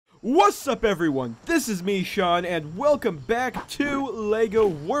What's up, everyone? This is me, Sean, and welcome back to LEGO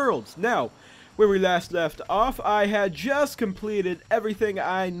Worlds. Now, where we last left off, I had just completed everything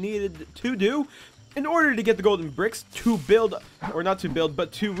I needed to do in order to get the golden bricks to build, or not to build,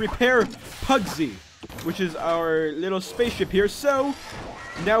 but to repair Pugsy, which is our little spaceship here. So,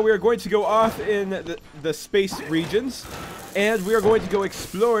 now we are going to go off in the space regions, and we are going to go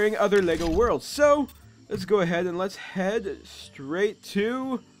exploring other LEGO Worlds. So, let's go ahead and let's head straight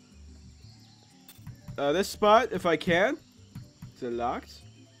to this spot, if I can. Is it locked?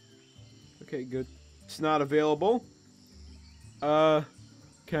 Okay, good. It's not available. Can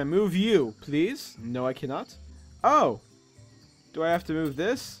I move you, please? No, I cannot. Oh! Do I have to move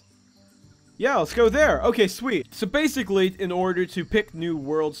this? Yeah, let's go there. Okay, sweet. So basically, in order to pick new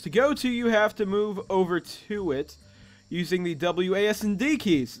worlds to go to, you have to move over to it using the W, A, S, and D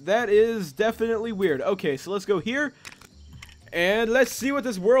keys. That is definitely weird. Okay, so let's go here, and let's see what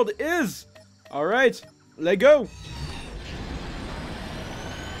this world is. Alright, let go.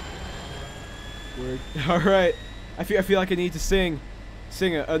 Alright, I feel like I need to sing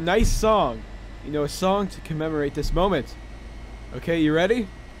a nice song. You know, a song to commemorate this moment. Okay, you ready?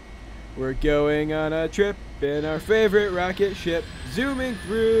 We're going on a trip in our favorite rocket ship, zooming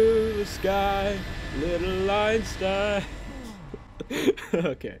through the sky, little Einstein.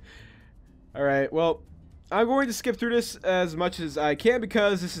 Okay. Alright, well, I'm going to skip through this as much as I can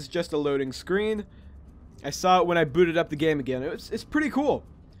because this is just a loading screen. I saw it when I booted up the game again. It's pretty cool.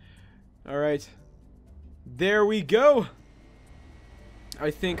 Alright. There we go.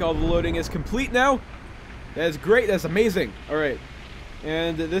 I think all the loading is complete now. That is great. That's amazing. Alright.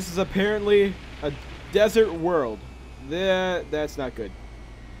 And this is apparently a desert world. That's not good.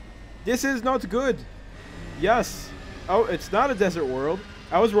 This is not good. Yes. Oh, it's not a desert world.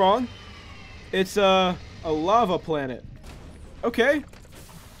 I was wrong. It's a lava planet. Okay.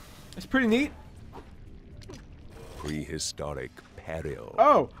 That's pretty neat. Prehistoric peril.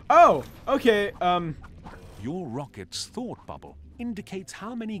 Oh, okay, Your rocket's thought bubble indicates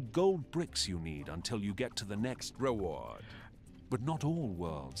how many gold bricks you need until you get to the next reward. But not all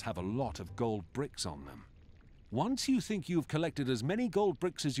worlds have a lot of gold bricks on them. Once you think you've collected as many gold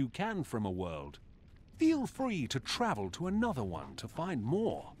bricks as you can from a world, feel free to travel to another one to find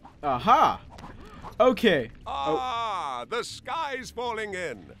more. aha. Okay. The sky's falling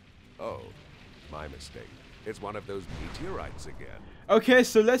in. Oh, my mistake. It's one of those meteorites again. Okay,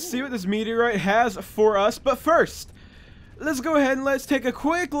 so let's see what this meteorite has for us. But first, let's go ahead and let's take a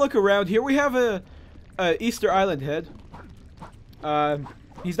quick look around here. We have a Easter Island head.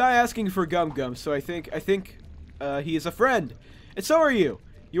 He's not asking for Gum Gum, so I think he is a friend. And so are you.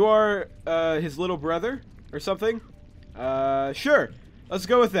 You are his little brother or something. Sure. Let's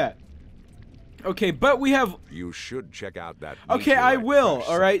go with that. Okay, but we have. You should check out that. Okay, I will. first.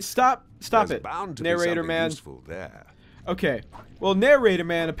 All right, stop There's it, bound to narrator be man. useful there. Okay, well, narrator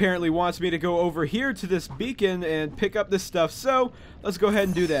man apparently wants me to go over here to this beacon and pick up this stuff, so let's go ahead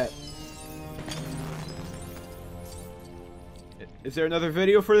and do that. Is there another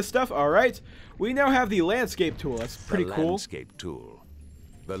video for this stuff? All right, we now have the landscape tool. That's pretty the cool. Landscape tool.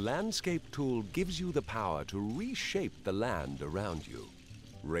 The landscape tool gives you the power to reshape the land around you.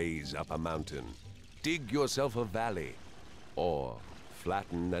 Raise up a mountain, dig yourself a valley, or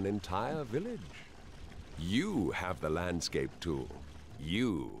flatten an entire village. You have the landscape tool.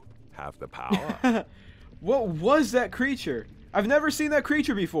 You have the power. What was that creature? I've never seen that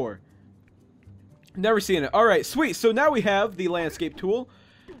creature before. Never seen it. All right, sweet. So now we have the landscape tool.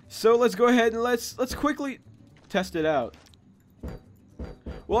 So let's go ahead and let's quickly test it out.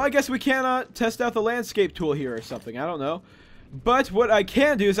 Well, I guess we cannot test out the landscape tool here or something. I don't know. But what I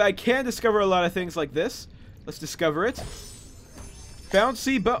can do is I can discover a lot of things like this. Let's discover it.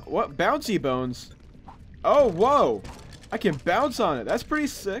 Bouncy bones? Oh, whoa. I can bounce on it. That's pretty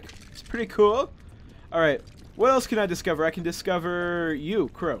sick. It's pretty cool. Alright. What else can I discover? I can discover you,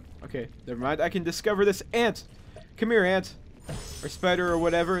 Crow. Okay, never mind. I can discover this ant. Come here, ant. Or spider or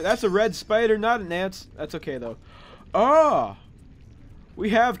whatever. That's a red spider, not an ant. That's okay, though. Oh! We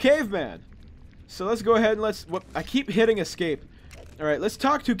have Caveman. So let's go ahead and let's... I keep hitting escape. Alright, let's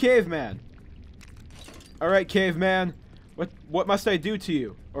talk to Caveman. Alright, Caveman. What must I do to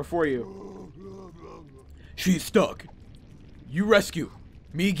you? Or for you? She's stuck. You rescue.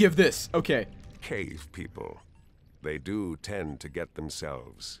 Me give this. Okay. Cave people. They do tend to get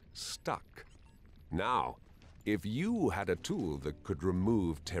themselves stuck. Now, if you had a tool that could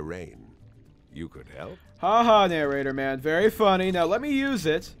remove terrain, you could help. Haha, narrator man. Very funny. Now let me use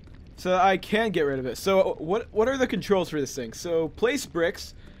it so that I can get rid of it. So what are the controls for this thing? So place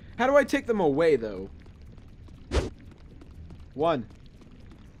bricks. How do I take them away though? 1.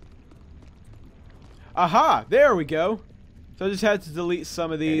 Aha! There we go. So I just had to delete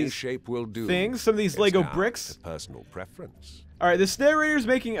some of Any these shape will do. things, some of these It's Lego down bricks. to personal preference. Alright, this narrator's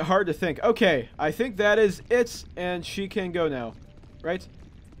making it hard to think. Okay, I think that is it, and she can go now. Right?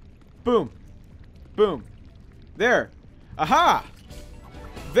 Boom. Boom. There. Aha!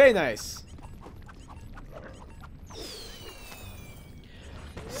 Very nice.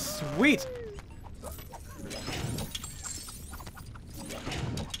 Sweet.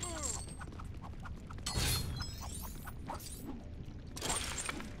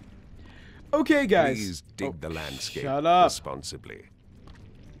 Okay, guys. Please dig the landscape shut up. responsibly.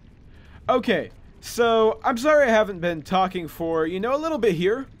 Okay, so I'm sorry I haven't been talking for, a little bit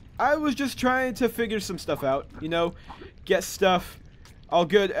here. I was just trying to figure some stuff out, get stuff all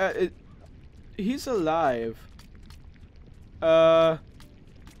good. He's alive.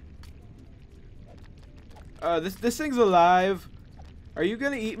 This thing's alive. Are you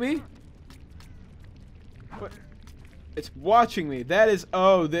gonna eat me? What? It's watching me. That is.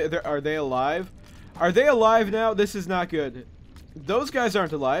 Oh, are they alive? Are they alive now? This is not good. Those guys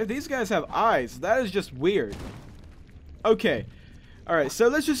aren't alive. These guys have eyes. That is just weird. Okay. Alright, so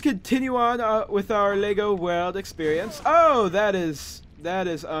let's just continue on with our Lego World experience. Oh, that is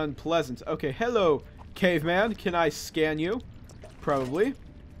unpleasant. Okay, hello, caveman. Can I scan you? Probably.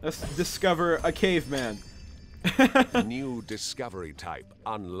 Let's discover a caveman. New discovery type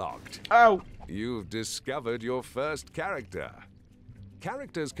unlocked. Oh. You've discovered your first character.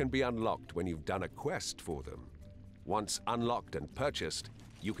 Characters can be unlocked when you've done a quest for them. Once unlocked and purchased,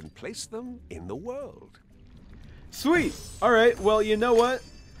 you can place them in the world. Sweet. Alright, well, you know what?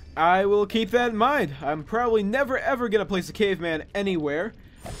 I will keep that in mind. I'm probably never ever gonna place a caveman anywhere.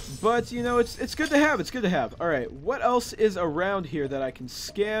 But, it's good to have. It's good to have. Alright, what else is around here that I can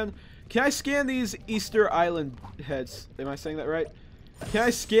scan? Can I scan these Easter Island heads? Am I saying that right? Can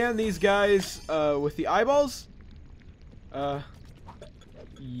I scan these guys with the eyeballs?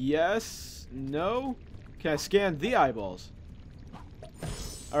 Yes. No. Can I scan the eyeballs?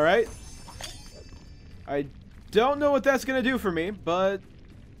 Alright. I don't know what that's gonna do for me, but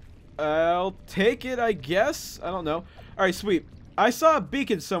I'll take it, I guess. I don't know. Alright, sweet. I saw a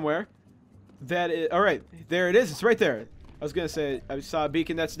beacon somewhere. Alright, there it is. It's right there. I was gonna say I saw a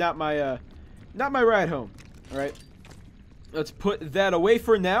beacon. That's not my ride home. Alright. Let's put that away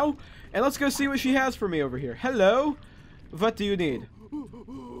for now. And let's go see what she has for me over here. Hello? What do you need?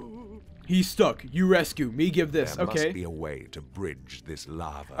 He's stuck. You rescue. Me give this. There Okay. must be a way to bridge this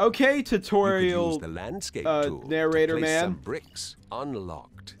lava. Okay, tutorial. You could use the landscape tool narrator to place man. some bricks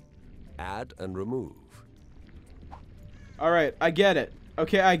unlocked. Add and remove. Alright, I get it.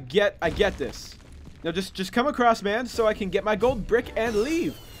 Okay, I get this. Now just come across, man, so I can get my gold brick and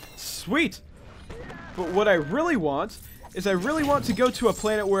leave. Sweet. But what I really want is I really want to go to a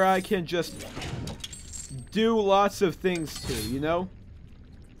planet where I can just do lots of things to,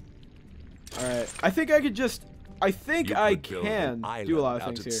 Alright, I think I could just... I think I can do a lot of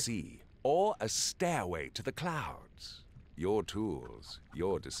things out here. at sea, or a stairway to the clouds. Your tools,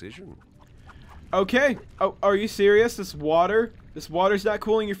 your decision. Okay. Oh, are you serious? This water's not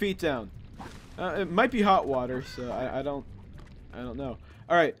cooling your feet down. It might be hot water, so I don't know.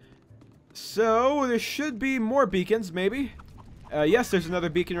 All right. So there should be more beacons, maybe. Yes, there's another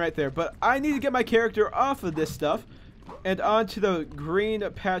beacon right there. But I need to get my character off of this stuff and onto the green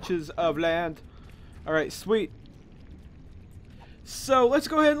patches of land. All right, sweet. So let's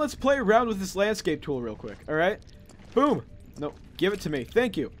go ahead and let's play around with this landscape tool real quick. All right. Boom. No, give it to me.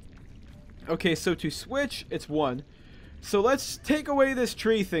 Thank you. Okay, so to switch, it's 1. So let's take away this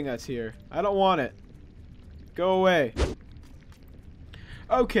tree thing that's here. I don't want it. Go away.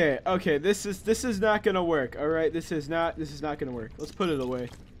 Okay, this is not gonna work. All right, this is not gonna work. Let's put it away.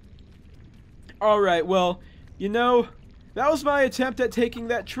 All right, well, that was my attempt at taking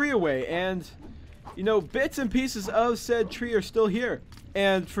that tree away, and bits and pieces of said tree are still here,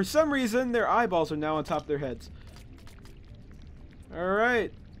 and for some reason their eyeballs are now on top of their heads. All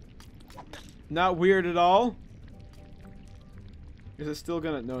right. Not weird at all. Is it still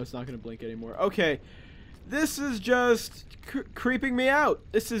gonna... No, it's not gonna blink anymore. Okay. This is just creeping me out.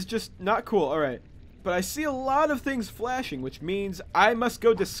 This is just not cool. Alright. But I see a lot of things flashing, which means I must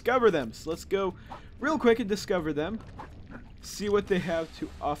go discover them. So let's go real quick and discover them. See what they have to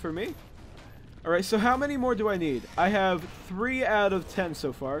offer me. Alright, so how many more do I need? I have 3 out of 10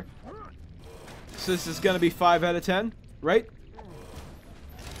 so far. So this is gonna be 5 out of 10, right?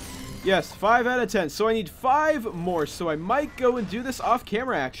 Yes, 5 out of 10. So I need 5 more. So I might go and do this off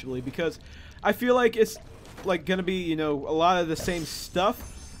camera actually, because I feel like it's like gonna be, a lot of the same stuff.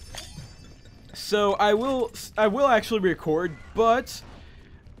 So I will actually record, but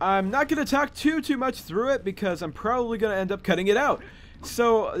I'm not going to talk too much through it because I'm probably going to end up cutting it out.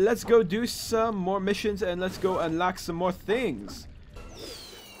 So let's go do some more missions and let's go unlock some more things.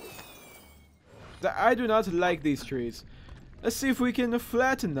 I do not like these trees. Let's see if we can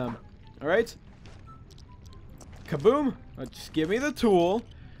flatten them. Alright. Kaboom. Just give me the tool.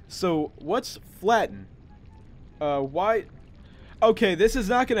 So what's flatten? Why? Okay, this is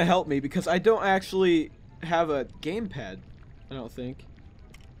not going to help me because I don't actually have a gamepad. I don't think.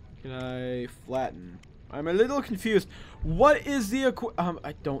 Can I flatten? I'm a little confused. What is the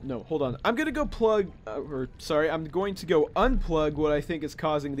I don't know. Hold on. I'm gonna go plug, I'm going to go unplug what I think is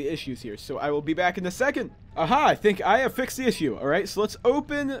causing the issues here. So I will be back in a second. Aha! I think I have fixed the issue. All right. So let's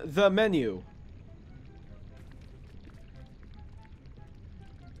open the menu.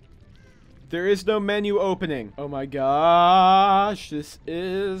 There is no menu opening. Oh my gosh! This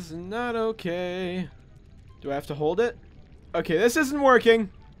is not okay. Do I have to hold it? Okay, this isn't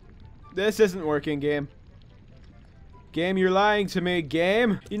working. This isn't working, game. Game, you're lying to me,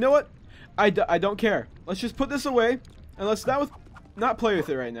 game. You know what? I don't care. Let's just put this away, and let's not play with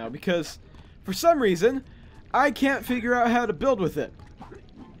it right now, because for some reason, I can't figure out how to build with it.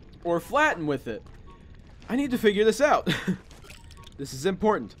 Or flatten with it. I need to figure this out. This is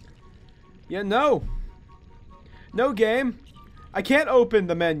important. Yeah, no. No, game. I can't open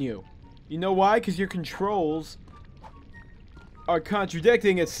the menu. You know why? Because your controls are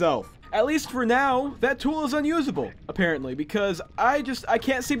contradicting itself. At least for now, that tool is unusable, apparently, because I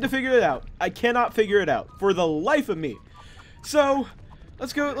can't seem to figure it out. I cannot figure it out for the life of me. So,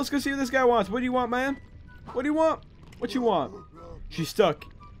 let's go see what this guy wants. What do you want, man? What do you want? What you want? She's stuck.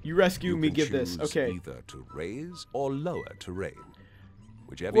 You rescue me, give this. Okay. Either to raise or lower terrain.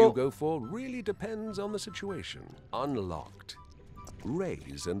 Whichever you go for really depends on the situation. Unlocked.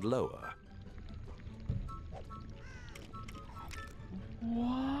 Raise and lower.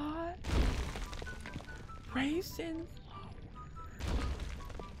 What? Raise and lower?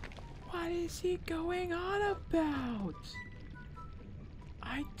 What is he going on about?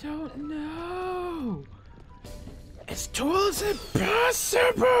 I don't know. This tool is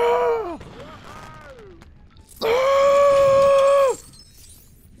impossible! Oh!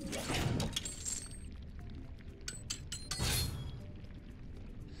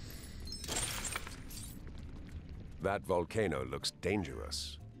 That volcano looks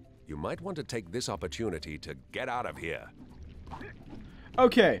dangerous. You might want to take this opportunity to get out of here.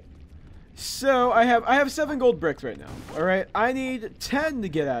 Okay. So, I have 7 gold bricks right now. Alright, I need 10 to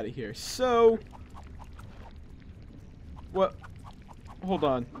get out of here. So, what? Hold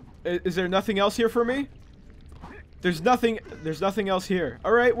on. Is there nothing else here for me? There's nothing else here.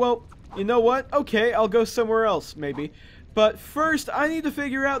 Alright, well, you know what? Okay, I'll go somewhere else, maybe. But first, I need to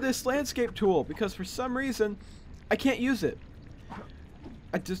figure out this landscape tool, because for some reason, I can't use it.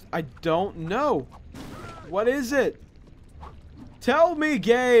 I don't know. What is it? Tell me,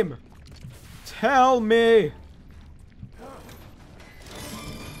 game! Tell me!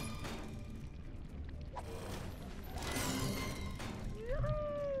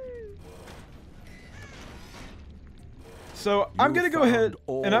 So, I'm gonna go ahead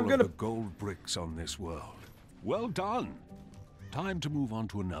and I'm gonna... the gold bricks on this world. Well done. Time to move on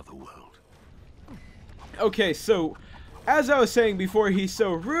to another world. Okay, so, as I was saying before he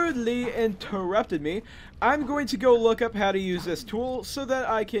so rudely interrupted me, I'm going to go look up how to use this tool so that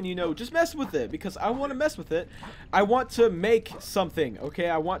I can, you know, just mess with it, because I want to mess with it. I want to make something, okay?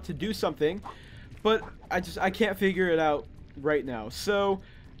 I want to do something, but I can't figure it out right now. So,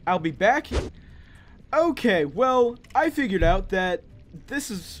 I'll be back. Okay, well, I figured out that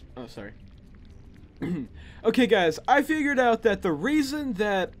this is... Oh, sorry. Okay, guys, I figured out that the reason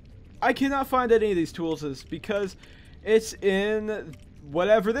that I cannot find any of these tools is because it's in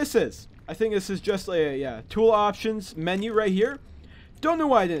whatever this is. I think this is just a tool options menu right here. Don't know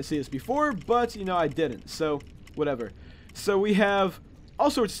why I didn't see this before, but you know I didn't, so whatever. So we have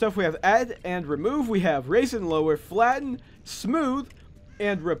all sorts of stuff. We have add and remove. We have raise and lower, flatten, smooth,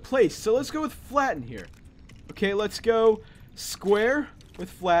 and replace. So let's go with flatten here. Okay, let's go square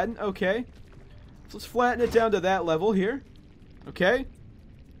with flatten. Okay, so let's flatten it down to that level here. Okay.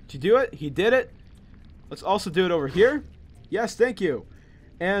 Did you do it? He did it. Let's also do it over here. Yes, thank you.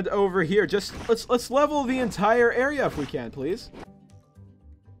 And over here, just let's level the entire area if we can, please.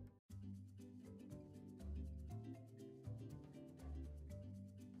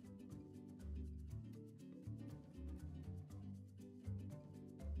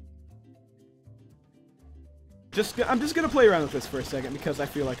 I'm just gonna play around with this for a second because I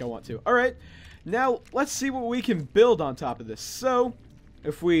feel like I want to. All right, now let's see what we can build on top of this. So,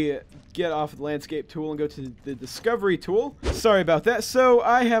 if we get off the landscape tool and go to the discovery tool. Sorry about that. So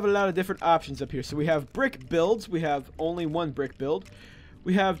I have a lot of different options up here. So we have brick builds. We have only one brick build.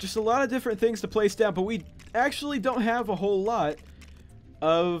 We have just a lot of different things to place down, but we actually don't have a whole lot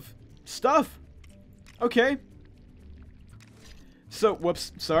of stuff. Okay. So,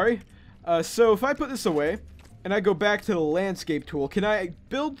 whoops, sorry. So if I put this away and I go back to the landscape tool, can I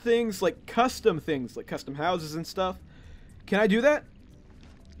build things like custom houses and stuff? Can I do that?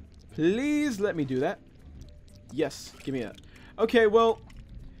 Please let me do that. Yes, give me that. Okay, well,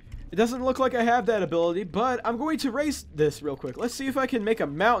 it doesn't look like I have that ability, but I'm going to raise this real quick. Let's see if I can make a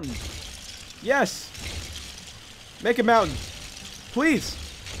mountain. Yes. Make a mountain. Please.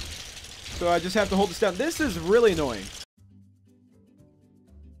 So I just have to hold this down. This is really annoying.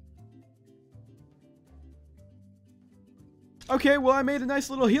 Okay, well, I made a nice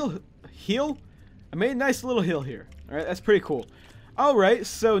little hill. I made a nice little hill here. Alright, that's pretty cool. Alright,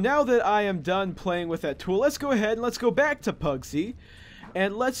 so now that I am done playing with that tool, let's go ahead and let's go back to Pugsy.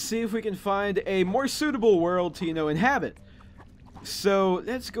 And let's see if we can find a more suitable world to, you know, inhabit. So,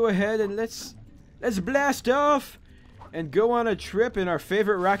 let's go ahead and let's blast off and go on a trip in our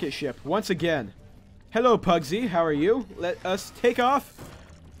favorite rocket ship once again. Hello, Pugsy. How are you? Let us take off,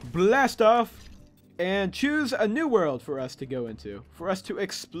 blast off, and choose a new world for us to go into, for us to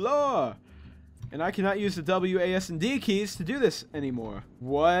explore. And I cannot use the W, A, S, and D keys to do this anymore.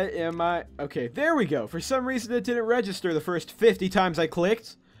 What am I? Okay, there we go. For some reason, it didn't register the first 50 times I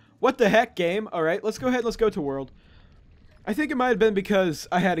clicked. What the heck, game? All right, let's go ahead. Let's go to world. I think it might have been because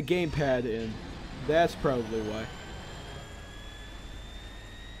I had a gamepad in. That's probably why.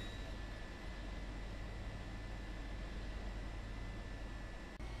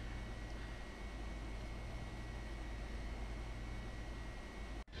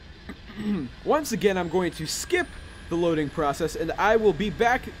 Once again, I'm going to skip the loading process, and I will be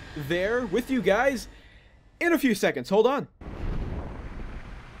back there with you guys in a few seconds. Hold on.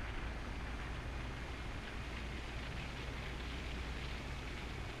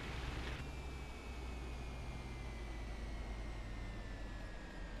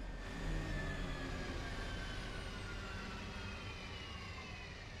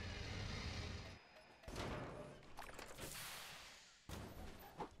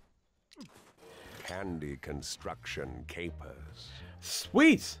 Candy construction capers.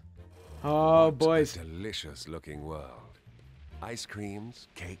 Sweet! Oh, What boys. a delicious looking world. Ice creams,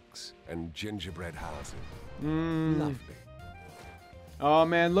 cakes, and gingerbread houses. Lovely. Oh,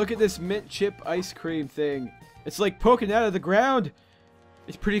 man, look at this mint chip ice cream thing. It's like poking out of the ground.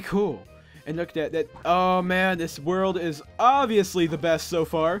 It's pretty cool. And look at that. Oh, man, this world is obviously the best so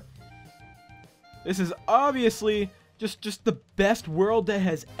far. This is obviously just the best world that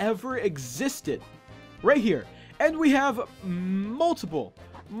has ever existed. Right here. And we have multiple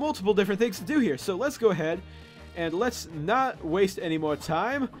different things to do here. So let's go ahead and let's not waste any more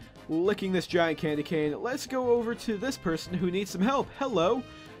time licking this giant candy cane. Let's go over to this person who needs some help. Hello.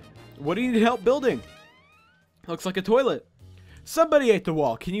 What do you need help building? Looks like a toilet. Somebody ate the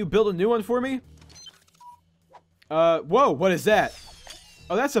wall. Can you build a new one for me? Whoa, what is that?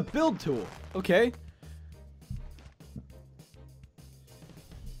 Oh, that's a build tool. Okay.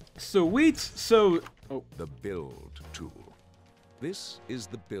 Sweet. So, oh. The build tool. This is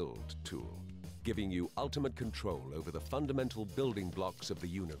the build tool, giving you ultimate control over the fundamental building blocks of the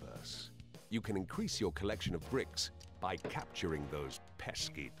universe. You can increase your collection of bricks by capturing those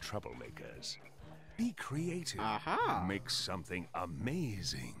pesky troublemakers. Be creative. Aha. Make something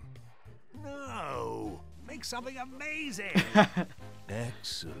amazing. No! Make something amazing!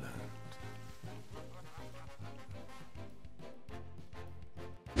 Excellent.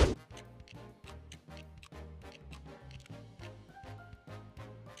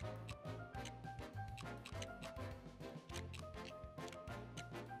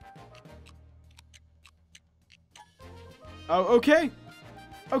 Oh, okay.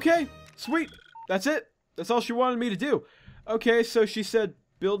 Okay, sweet. That's it. That's all she wanted me to do. Okay, so she said,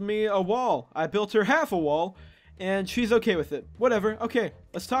 build me a wall. I built her half a wall, and she's okay with it. Whatever. Okay,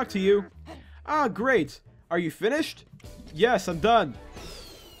 let's talk to you. Ah, great. Are you finished? Yes, I'm done.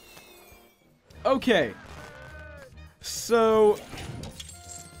 Okay. So...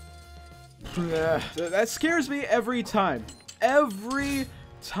 that scares me every time. Every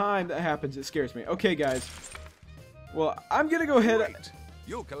time that happens, it scares me. Okay, guys. Well, I'm gonna go ahead... Great.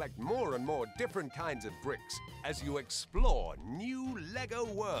 You'll collect more and more different kinds of bricks as you explore new LEGO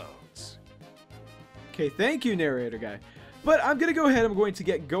worlds. Okay, thank you, narrator guy. But I'm gonna go ahead, I'm going to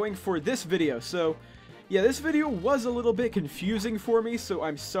get going for this video. So, yeah, this video was a little bit confusing for me, so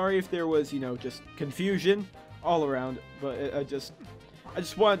I'm sorry if there was, you know, just confusion all around. But I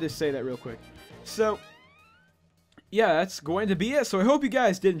just wanted to say that real quick. So, yeah, that's going to be it. So I hope you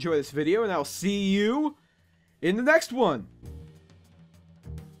guys did enjoy this video, and I'll see you in the next one.